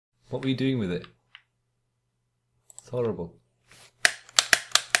What were you doing with it? It's horrible.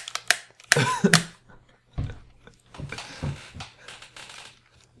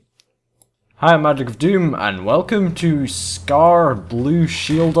 Hi, I'm Magic of Doom, and welcome to SCHAR Blue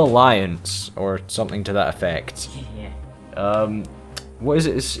Shield Alliance, or something to that effect. Yeah. What is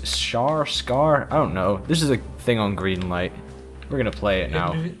it? Is it SCHAR? I don't know. This is a thing on Greenlight. We're gonna play it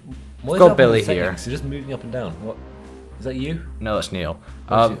now. What Got Billy here. You're just moving up and down. What? Is that you? No, that's Neil.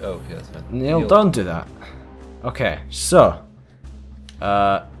 Oh, okay, that's fine. Neil, don't do that. Okay, so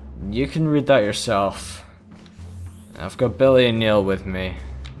you can read that yourself. I've got Billy and Neil with me.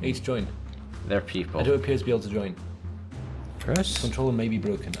 Each join. They're people. I don't appear to be able to join. Press Controller may be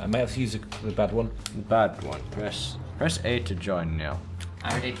broken. I might have to use the bad one. the bad one. Press A to join, Neil.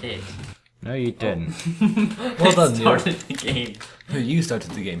 I already did. No, you didn't. Well done, Neil. Started the game. You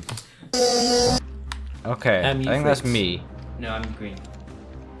started the game. Okay, I think that's me. No, I'm green.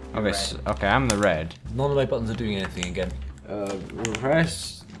 Okay, Red. okay, I'm the red. None of my buttons are doing anything again.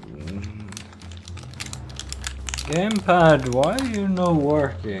 Press... Gamepad, why are you not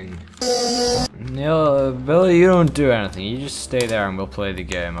working? Neil, Billy, you don't do anything. You just stay there and we'll play the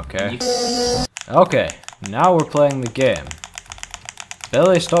game, okay? Okay, now we're playing the game.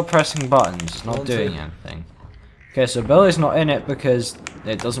 Billy, stop pressing buttons. It's not doing anything. Okay, so Billy's not in it because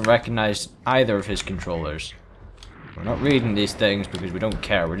it doesn't recognize either of his controllers. We're not reading these things because we don't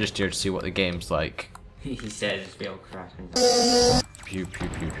care. We're just here to see what the game's like. He said it's real crashing. Pew pew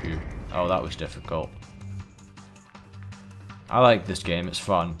pew pew. Oh, that was difficult. I like this game. It's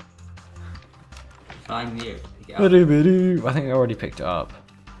fun. I'm you. Pick it up. I think I already picked it up.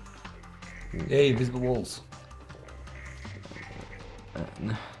 Yay, invisible walls.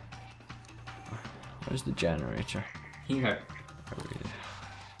 Where's the generator? Here.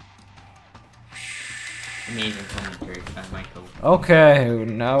 Amazing commentary by Michael. Okay,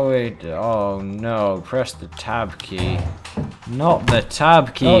 now wait. Oh no, press the tab key. Not the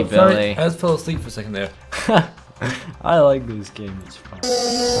tab key, Oh, sorry. Billy. I just fell asleep for a second there. I like this game, it's fun.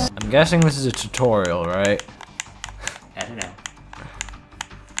 I'm guessing this is a tutorial, right? I don't know.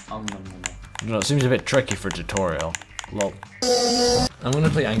 Oh no no no. No, it seems a bit tricky for tutorial. Lol. I'm gonna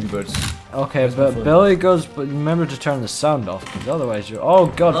play Angry Birds. Okay, but Billy goes, but remember to turn the sound off, because otherwise you're... Oh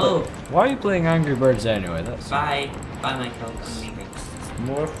god, Oh. but why are you playing Angry Birds anyway? That's... Bye. Bye Michael. I'm leaving.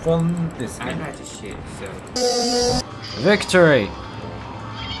 More fun this I game. know how to shoot, so. Victory!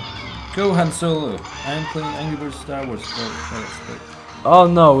 Go Han Solo. I'm playing Angry Birds Star Wars. Oh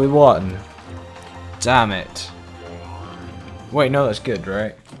no, we won. Damn it. Wait, no, that's good,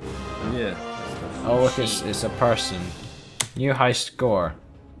 right? Yeah. Oh look, it's a person. New high score.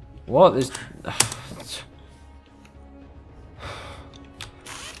 What is...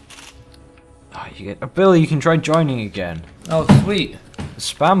 Oh, you get... Oh, Billy, you can try joining again. Oh, sweet.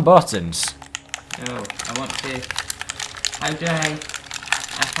 Spam buttons. No, I want to. How do I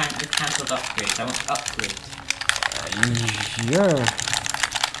can't do cancelled upgrades. I want to upgrade. You're...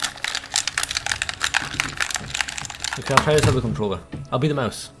 Okay, I'll try this other controller. I'll be the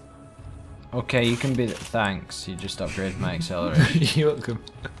mouse. Okay, you can be the... Thanks, you just upgraded my accelerator. You're welcome.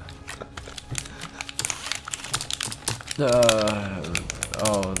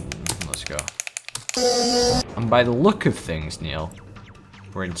 Oh, let's go. And by the look of things, Neil,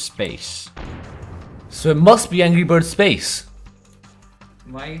 we're in space. So it must be Angry Birds Space.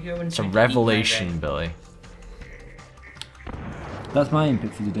 Why are you going It's a revelation, Billy. That's my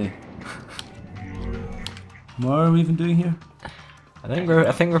input for the day. What are we even doing here?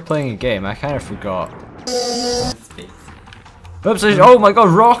 I think we're playing a game. I kind of forgot. Space. Oops, oh my god,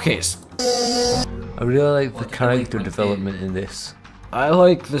 rockets! I really like the What character do we want to development in this. I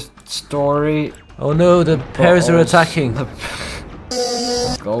like the story. Oh no, the pears are attacking.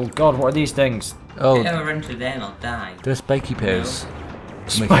 Oh god, what are these things? Oh, If I ever run to them, I'll die. they're spiky pears.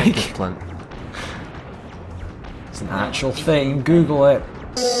 My Spike. cactus plant. It's an actual thing. Google it.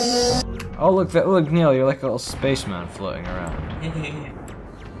 Oh look, look, Neil, you're like a little spaceman floating around.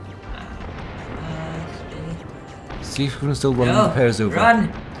 See if we can still run No, the pears over.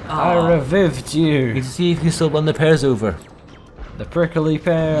 Run! I Oh, revived You you. can see if you can still run the pears over. The prickly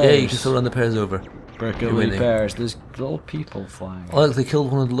pears. Yeah, you can still run the pears over. You're Prickly winning. pears. There's little people flying. Oh look, they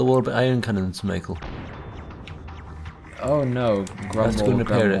killed one of the low orbit iron cannons, Michael. Oh no, Let's go grumble, and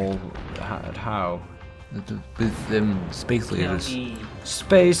repair it. grumble. How? With space lasers.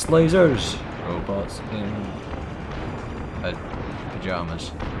 Space lasers. Robots in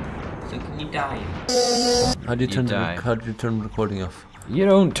pajamas. So can you die? How do you turn die. how do you turn recording off? You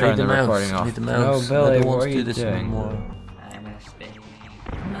don't turn Need the mouse. recording off. Need the mouse. No, Billy, I don't what want are to do you this doing? anymore. I'm a space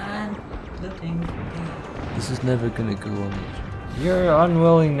man looking for me. This is never gonna go on. Your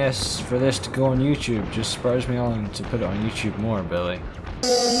unwillingness for this to go on YouTube just spurs me on to put it on YouTube more, Billy.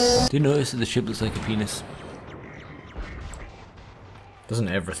 Do you notice that the ship looks like a penis? Doesn't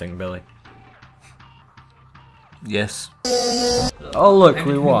everything, Billy? Yes. Oh look, we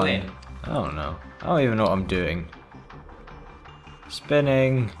Everything won. win. I don't know. I don't even know what I'm doing.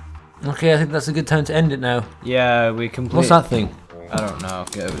 Spinning. Okay, I think that's a good time to end it now. Yeah, we complete. What's that thing? I don't know.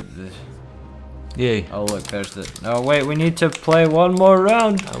 Get with this. Yay. Oh look, there's the. Oh wait, we need to play one more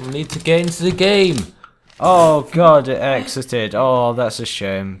round. I will need to get into the game. Oh god, it exited. Oh, that's a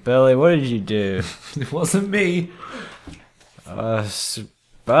shame. Billy, what did you do? It wasn't me.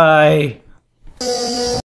 Bye.